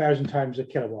megawatt is 1,000 times a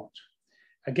kilowatt.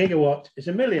 A gigawatt is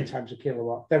 1,000,000 times a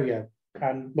kilowatt. There we go.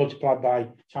 And multiplied by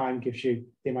time gives you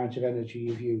the amount of energy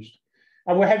you've used.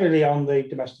 And we're heavily on the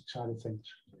domestic side of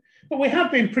things. But we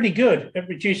have been pretty good at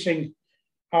reducing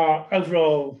our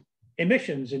overall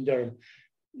emissions in Durham.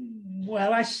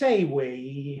 Well, I say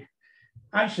we.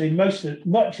 Actually,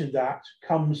 much of that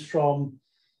comes from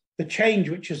the change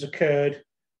which has occurred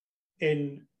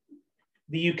in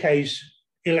the UK's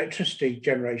electricity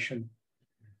generation.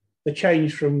 The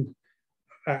change from,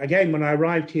 again, when I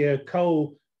arrived here,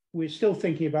 coal, we're still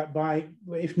thinking about buying,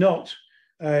 if not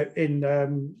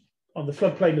on the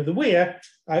floodplain of the Weir,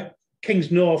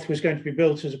 King's North was going to be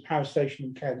built as a power station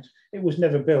in Kent. It was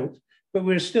never built, but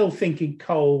we were still thinking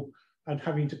coal and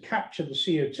having to capture the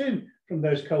CO2 from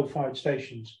those coal-fired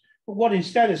stations. But what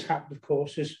instead has happened, of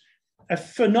course, is a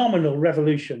phenomenal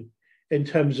revolution in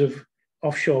terms of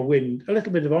offshore wind, a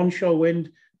little bit of onshore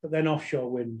wind, but then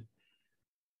offshore wind.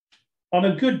 On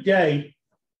a good day,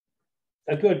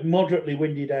 a good moderately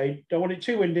windy day, don't want it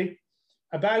too windy,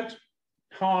 about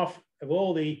half of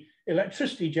all the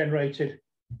electricity generated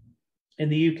in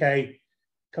the UK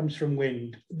comes from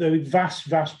wind, the vast,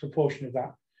 vast proportion of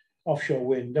that offshore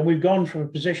wind. And we've gone from a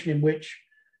position in which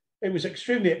it was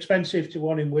extremely expensive to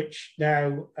one in which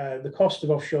now the cost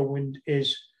of offshore wind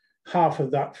is half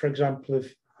of that, for example,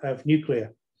 of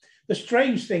nuclear. The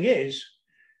strange thing is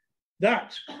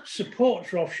that support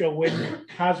for offshore wind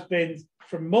has been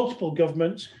from multiple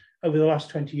governments over the last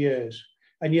 20 years.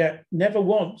 And yet never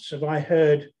once have I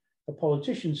heard a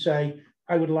politician say,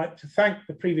 I would like to thank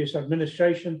the previous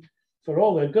administration for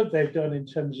all the good they've done in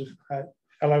terms of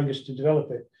allowing us to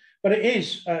develop it. But it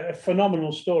is a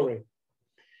phenomenal story.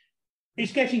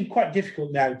 It's getting quite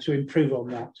difficult now to improve on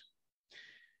that.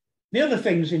 The other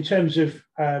things in terms of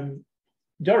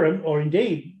Durham, or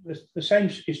indeed the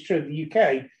same is true of the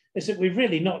UK, is that we've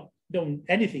really not done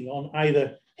anything on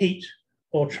either heat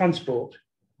or transport.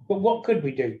 But what could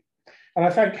we do? And I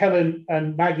thank Helen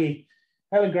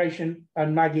Gratian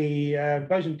and Maggie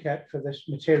Bosanquet for this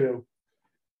material.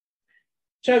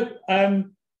 So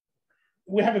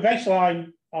we have a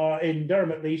baseline in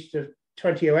Durham at least of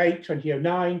 2008,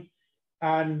 2009,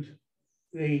 and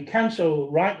the council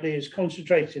rightly is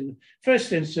concentrating in the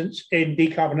first instance in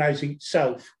decarbonising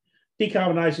itself.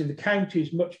 Decarbonising the county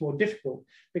is much more difficult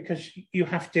because you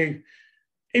have to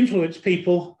influence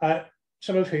people,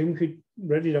 some of whom who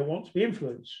really don't want to be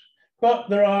influenced. But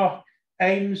there are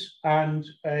aims and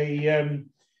a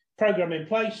programme in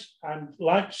place, and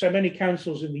like so many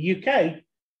councils in the UK,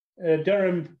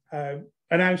 Durham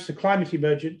announced a climate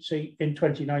emergency in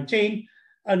 2019,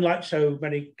 and like so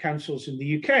many councils in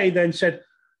the UK, then said,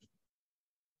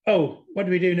 oh, what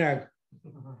do we do now?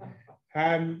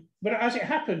 But as it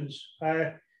happens,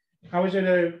 I was in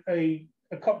a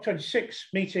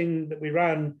COP26 meeting that we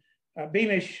ran at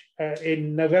Beamish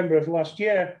in November of last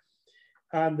year,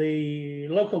 and the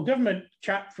local government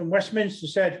chap from Westminster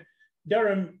said,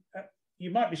 Durham,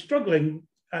 you might be struggling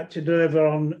to deliver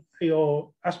on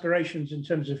your aspirations in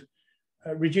terms of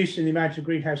reducing the amount of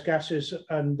greenhouse gases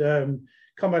and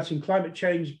combating climate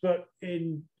change, but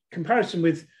in comparison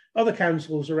with other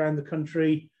councils around the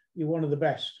country, you're one of the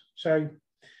best. So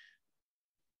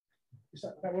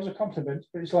that was a compliment,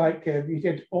 but it's like you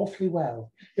did awfully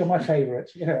well. You're my favourite.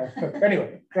 But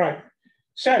anyway, right.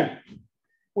 So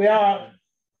we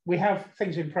have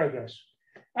things in progress.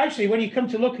 Actually, when you come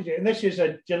to look at it, and this is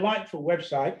a delightful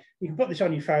website, you can put this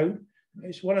on your phone.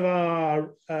 It's one of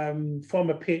our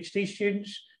former PhD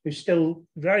students who's still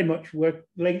very much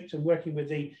linked and working with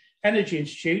the Energy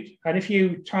Institute. And if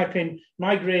you type in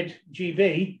MyGrid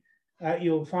GB,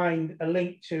 you'll find a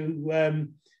link to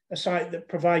a site that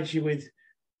provides you with,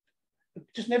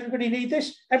 doesn't everybody need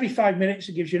this? Every 5 minutes,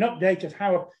 it gives you an update of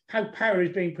how power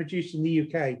is being produced in the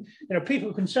UK.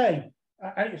 People can say,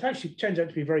 and it actually turns out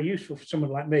to be very useful for someone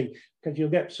like me, because you'll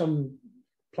get some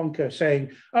plonker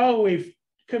saying, oh, we've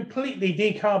completely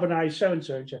decarbonized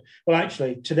so-and-so. Well,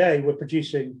 actually, today we're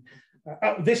producing,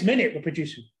 this minute we're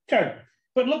producing.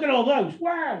 But look at all those.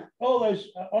 Wow, all those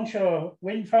onshore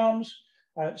wind farms,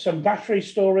 some battery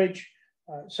storage,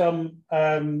 some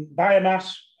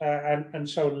biomass, and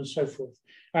so on and so forth,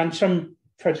 and some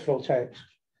photovoltaics.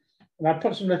 And I've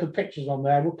put some little pictures on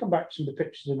there. We'll come back to some of the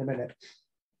pictures in a minute.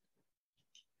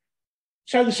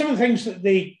 So some of the things that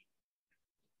the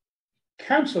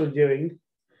council are doing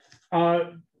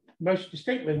are most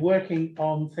distinctly working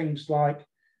on things like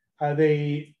some of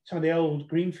the old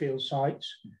greenfield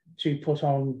sites to put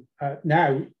on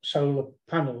now solar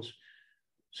panels,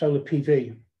 solar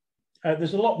PV.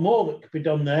 There's a lot more that could be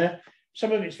done there.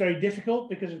 Some of it's very difficult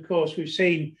because, of course, we've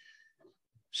seen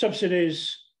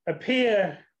subsidies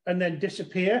appear and then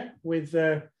disappear with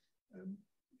the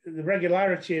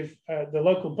regularity of the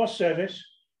local bus service,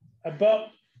 but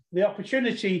the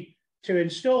opportunity to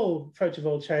install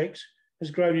photovoltaics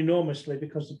has grown enormously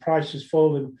because the price has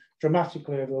fallen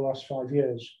dramatically over the last 5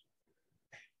 years.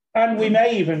 And we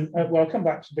may even, well, I'll come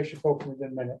back to Bishop Auckland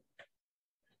in a minute.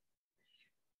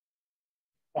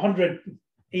 100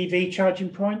 EV charging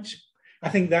points. I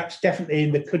think that's definitely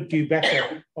in the could do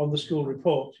better on the school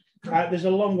report. There's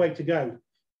a long way to go.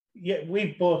 Yeah,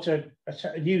 we bought a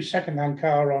new second-hand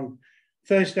car on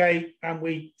Thursday, and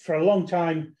we, for a long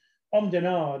time, ummed and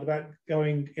ahed about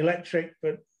going electric,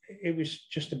 but it was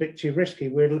just a bit too risky.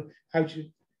 We're out,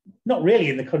 not really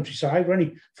in the countryside. We're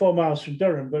only 4 miles from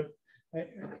Durham, but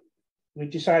we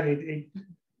decided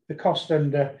the cost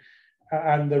and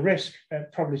the risk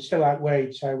probably still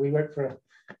outweighed. So we went for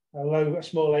a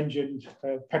small engined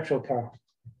petrol car.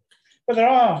 But there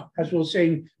are, as we'll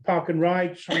see, park and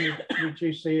ride, trying to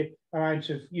reduce the amount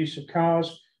of use of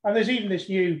cars. And there's even this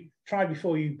new try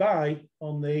before you buy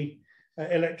on the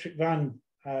electric van,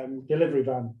 delivery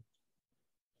van.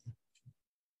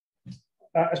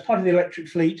 As part of the electric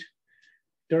fleet,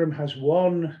 Durham has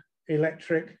one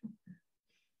electric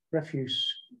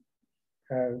refuse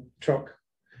truck.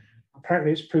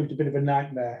 Apparently it's proved a bit of a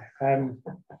nightmare.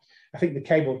 I think the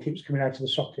cable keeps coming out of the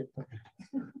socket.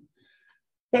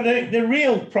 But the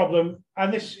real problem,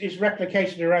 and this is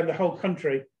replicated around the whole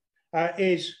country,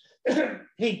 is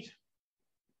heat.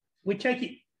 We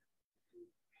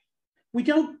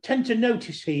don't tend to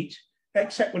notice heat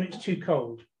except when it's too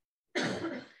cold.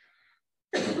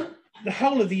 The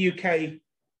whole of the UK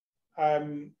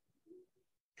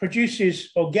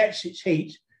produces or gets its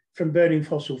heat from burning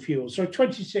fossil fuels. So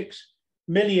 26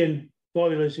 million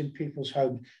boilers in people's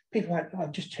homes. People are like, oh,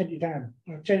 just turn it down,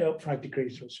 turn it up 5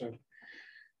 degrees or so.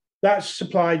 That's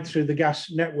supplied through the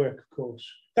gas network, of course.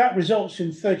 That results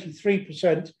in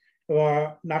 33% of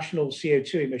our national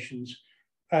CO2 emissions.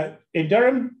 In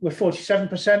Durham, we're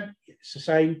 47%, it's the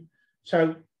same.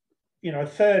 So, a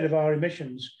third of our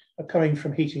emissions are coming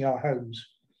from heating our homes.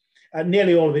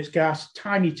 Nearly all of it's gas,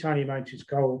 tiny, tiny amount is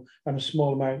coal, and a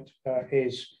small amount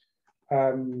is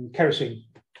kerosene.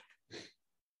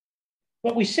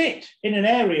 But we sit in an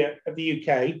area of the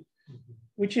UK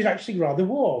which is actually rather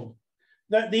warm.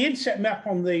 The inset map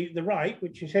on the right,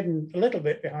 which is hidden a little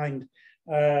bit behind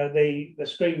the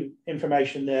screen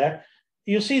information there,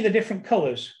 you'll see the different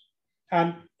colours.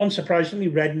 And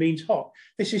unsurprisingly, red means hot.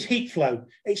 This is heat flow.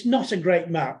 It's not a great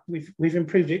map. We've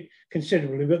improved it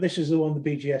considerably, but this is the one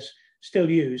the BGS still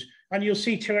use. And you'll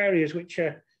see 2 areas which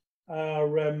are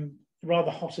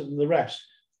rather hotter than the rest.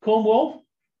 Cornwall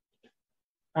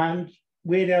and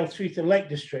Weardale through to the Lake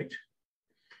District.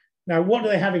 Now, what do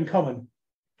they have in common?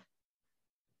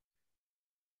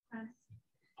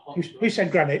 Who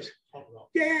said granite?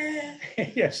 Yeah,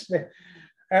 yes.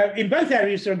 In both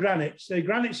areas, there are granites. The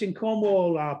granites in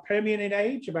Cornwall are Permian in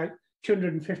age, about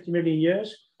 250 million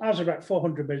years. Ours are about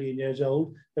 400 million years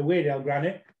old, the Weardale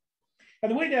granite.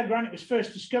 And the Weardale granite was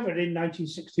first discovered in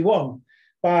 1961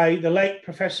 by the late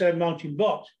Professor Martin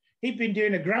Bott, He'd been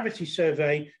doing a gravity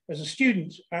survey as a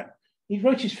student. He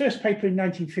wrote his first paper in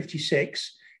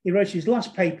 1956. He wrote his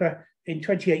last paper in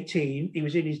 2018. He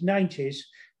was in his 90s.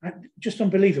 Just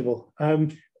unbelievable.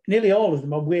 Nearly all of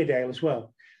them on Weardale as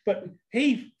well. But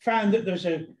he found that there's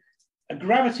a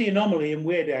gravity anomaly in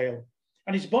Weardale.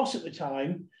 And his boss at the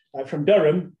time, from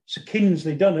Durham, Sir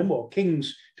Kingsley Dunham, or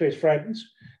Kings to his friends,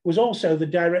 was also the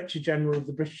Director General of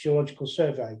the British Geological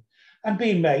Survey. And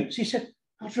being mates, he said,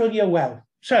 I'll drill you a well.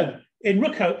 So in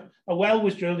Rookhope, a well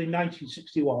was drilled in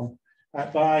 1961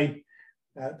 by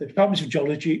the Department of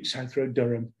Geology, South Road,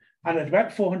 Durham. And at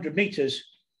about 400 metres,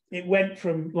 it went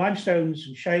from limestones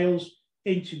and shales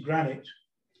into granite.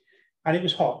 And it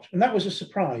was hot. And that was a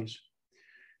surprise.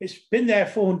 It's been there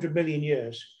 400 million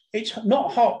years. It's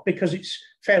not hot because it's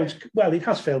failed, well, it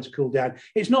has failed to cool down.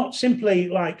 It's not simply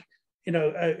like, you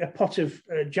know, a pot of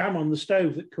jam on the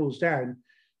stove that cools down.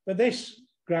 But this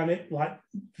granite, like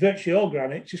virtually all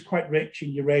granites, is quite rich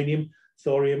in uranium,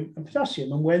 thorium, and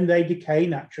potassium. And when they decay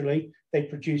naturally, they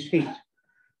produce heat.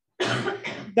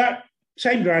 That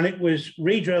same granite was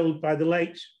re-drilled by the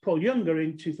late Paul Younger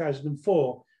in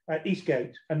 2004 at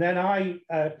Eastgate. And then I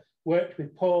worked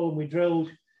with Paul and we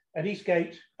drilled at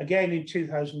Eastgate again in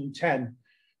 2010.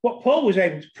 What Paul was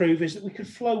able to prove is that we could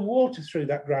flow water through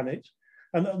that granite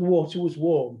and that the water was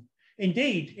warm.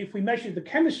 Indeed, if we measured the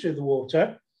chemistry of the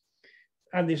water,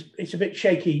 and it's a bit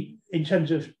shaky in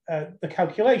terms of the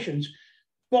calculations,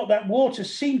 but that water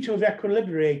seemed to have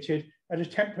equilibrated at a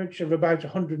temperature of about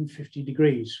 150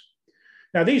 degrees.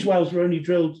 Now, these wells were only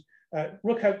drilled,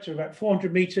 Rookhope to about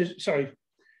 400 metres, sorry,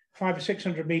 500 or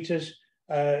 600 metres,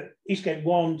 Eastgate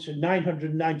 1 to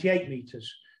 998 metres.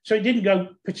 So it didn't go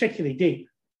particularly deep.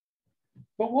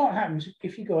 But what happens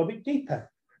if you go a bit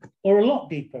deeper or a lot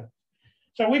deeper?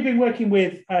 So we've been working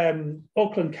with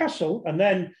Auckland Castle and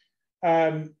then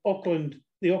the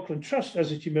Auckland Trust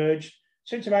as it emerged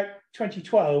since about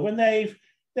 2012, when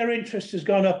their interest has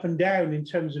gone up and down in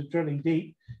terms of drilling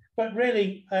deep. But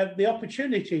really, the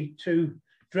opportunity to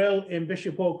drill in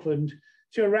Bishop Auckland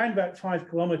to around about 5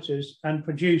 kilometres and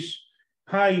produce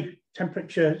high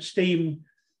temperature steam,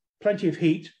 plenty of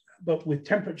heat, but with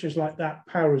temperatures like that,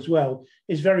 power as well,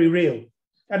 is very real.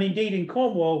 And indeed in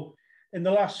Cornwall, in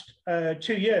the last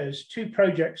 2 years, 2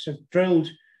 projects have drilled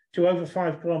to over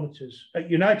 5 kilometres.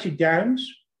 At United Downs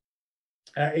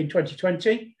in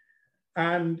 2020,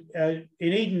 and in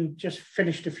Eden just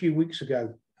finished a few weeks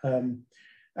ago.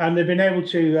 And they've been able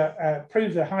to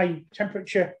prove the high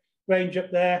temperature range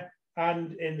up there.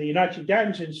 And in the United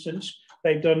Downs instance,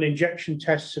 they've done injection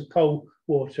tests of coal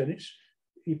water. And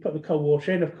you put the coal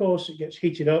water in, of course, it gets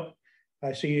heated up.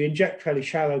 So you inject fairly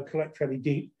shallow, collect fairly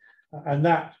deep. And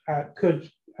that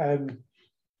could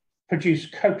produce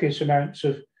copious amounts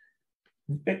of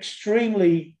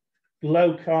extremely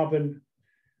low carbon.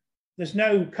 There's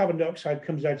no carbon dioxide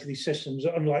comes out of these systems,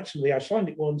 unlike some of the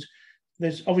Icelandic ones.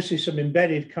 There's obviously some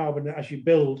embedded carbon as you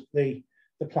build the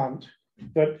plant,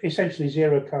 but essentially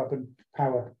zero carbon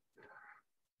power.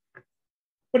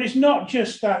 But it's not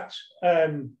just that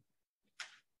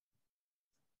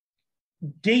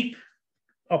deep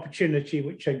opportunity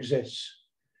which exists.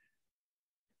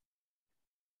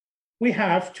 We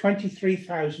have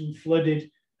 23,000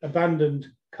 flooded, abandoned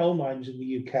coal mines in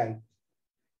the UK.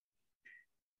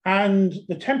 And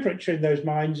the temperature in those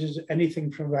mines is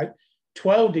anything from about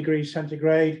 12 degrees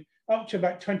centigrade up to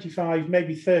about 25,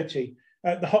 maybe 30.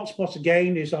 The hotspot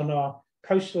again is on our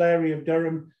coastal area of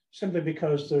Durham, simply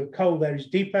because the coal there is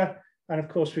deeper. And of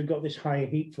course, we've got this higher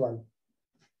heat flow.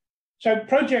 So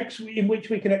projects in which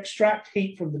we can extract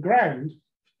heat from the ground,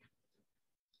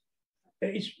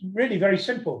 it's really very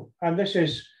simple. And this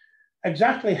is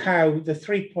exactly how the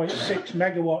 3.6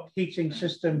 megawatt heating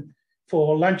system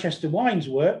for Lanchester Wines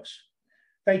works.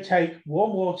 They take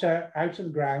warm water out of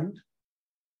the ground,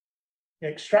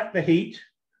 extract the heat,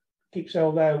 keeps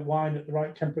all their wine at the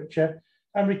right temperature,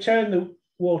 and return the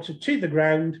water to the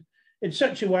ground in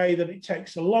such a way that it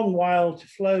takes a long while to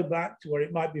flow back to where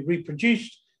it might be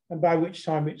reproduced, and by which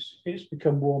time it's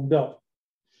become warmed up.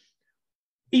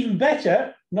 Even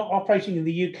better, not operating in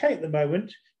the UK at the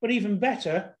moment, but even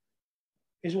better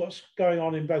is what's going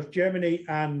on in both Germany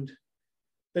and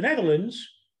the Netherlands,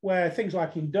 where things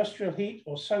like industrial heat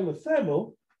or solar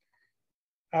thermal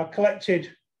are collected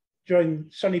during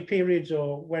sunny periods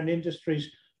or when industry's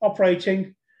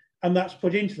operating, and that's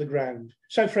put into the ground.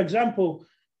 So, for example,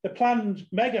 the planned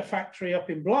mega factory up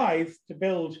in Blythe to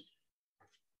build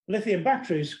lithium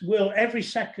batteries will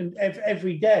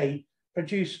every day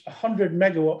produce 100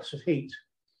 megawatts of heat.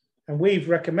 And we've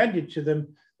recommended to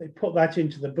them they put that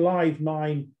into the Blythe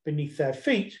mine beneath their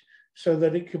feet so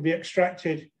that it could be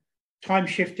extracted time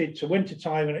shifted to winter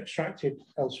time and extracted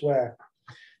elsewhere.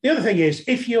 The other thing is,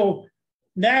 if you're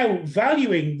now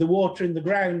valuing the water in the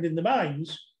ground in the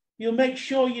mines, you'll make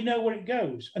sure you know where it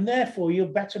goes, and therefore you'll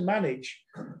better manage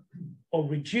or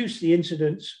reduce the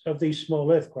incidence of these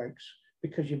small earthquakes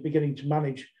because you're beginning to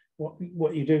manage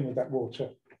what you're doing with that water.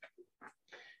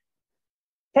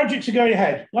 Projects are going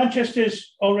ahead.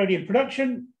 Lanchester's already in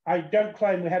production. I don't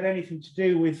claim we had anything to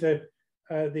do with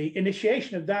the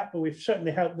initiation of that, but we've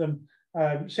certainly helped them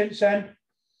since then.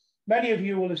 Many of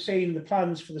you will have seen the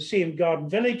plans for the Seaham Garden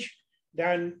Village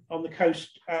down on the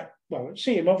coast at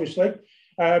Seaham, obviously.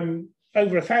 Over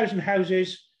 1,000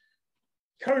 houses.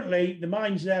 Currently, the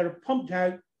mines there are pumped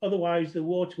out, otherwise the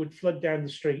water would flood down the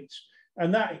streets.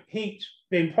 And that heat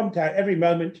being pumped out every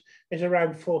moment is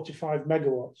around 4 to 5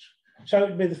 megawatts. So it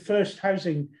would be the first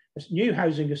new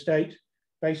housing estate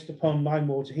based upon mine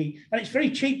water heat. And it's very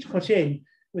cheap to put in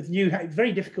with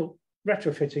very difficult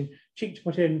retrofitting, cheap to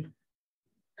put in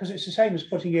because it's the same as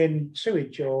putting in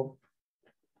sewage or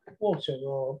water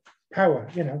or power,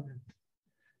 you know,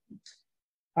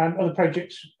 and other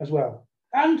projects as well.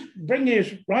 And bringing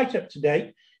us right up to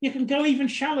date, you can go even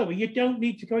shallower. You don't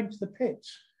need to go into the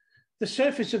pits. The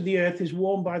surface of the earth is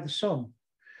warmed by the sun.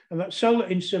 And that solar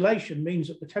insolation means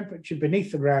that the temperature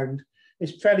beneath the ground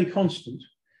is fairly constant.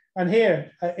 And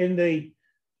here in the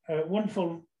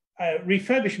wonderful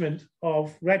refurbishment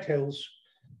of Red Hills,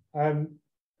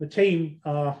 the team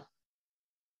are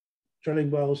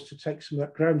drilling wells to take some of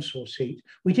that ground source heat.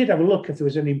 We did have a look if there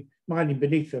was any mining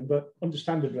beneath them, but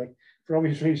understandably, for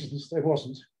obvious reasons, there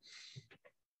wasn't.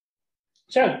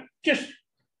 So just,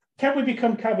 can we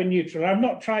become carbon neutral? I've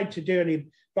not tried to do any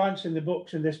balancing the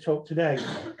books in this talk today,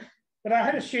 but I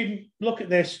had a student look at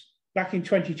this back in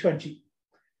 2020.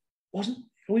 Are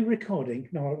we recording?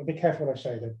 No, I'll be careful what I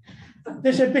say then.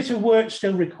 There's a bit of work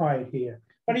still required here,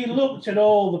 but he looked at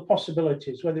all the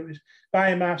possibilities, whether it was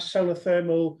biomass, solar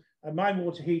thermal, mine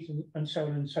water heat, and so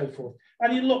on and so forth.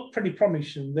 And it looked pretty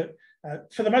promising that,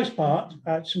 for the most part,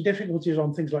 some difficulties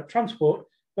on things like transport,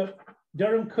 but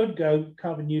Durham could go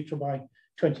carbon neutral by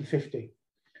 2050.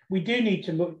 We do need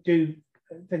to do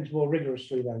things more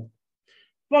rigorously though.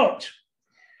 But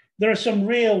there are some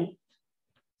real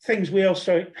things we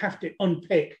also have to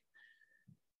unpick.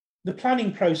 The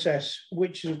planning process,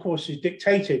 which of course is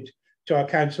dictated to our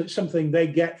council, it's something they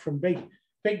get from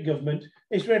big government,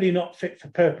 is really not fit for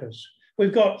purpose.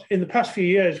 We've got, in the past few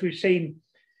years, we've seen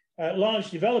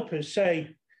large developers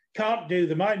say, can't do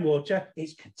the mine water,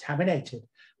 it's contaminated.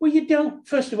 Well, you don't,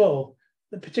 first of all,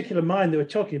 the particular mine that we're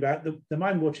talking about, the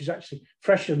mine water is actually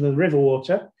fresher than the river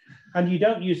water, and you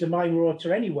don't use the mine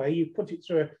water anyway, you put it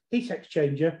through a heat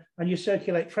exchanger and you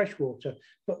circulate fresh water.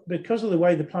 But because of the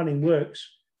way the planning works,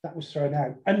 that was thrown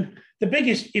out. And the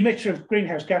biggest emitter of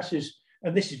greenhouse gases,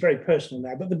 and this is very personal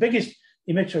now, but the biggest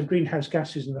emitter of greenhouse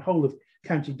gases in the whole of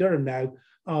County Durham now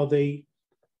are the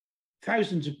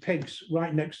thousands of pigs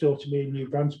right next door to me in New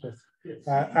Brunswick.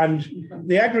 And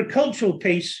the agricultural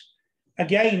piece,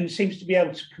 again, seems to be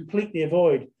able to completely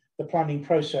avoid the planning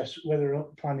process, whether or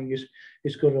not the planning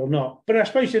is good or not. But I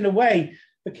suppose in a way,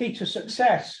 the key to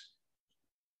success,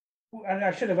 and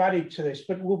I should have added to this,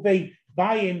 but will be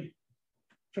buy-in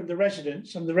from the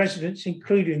residents, and the residents,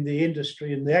 including the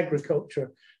industry and the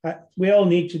agriculture. We all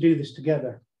need to do this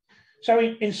together. So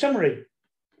in summary,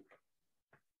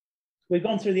 we've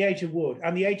gone through the age of wood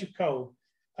and the age of coal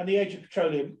and the age of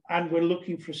petroleum, and we're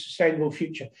looking for a sustainable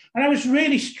future. And I was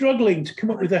really struggling to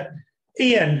come up with an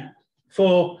Ian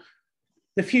for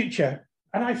the future.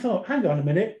 And I thought, hang on a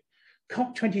minute,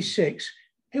 COP26,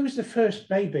 who was the first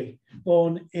baby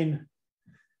born in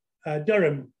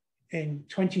Durham in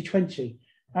 2020?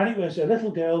 And it was a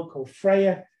little girl called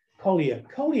Freya Collier.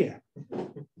 Collier.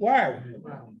 Wow.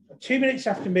 2 minutes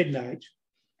after midnight,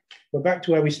 we're back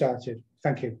to where we started.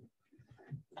 Thank you.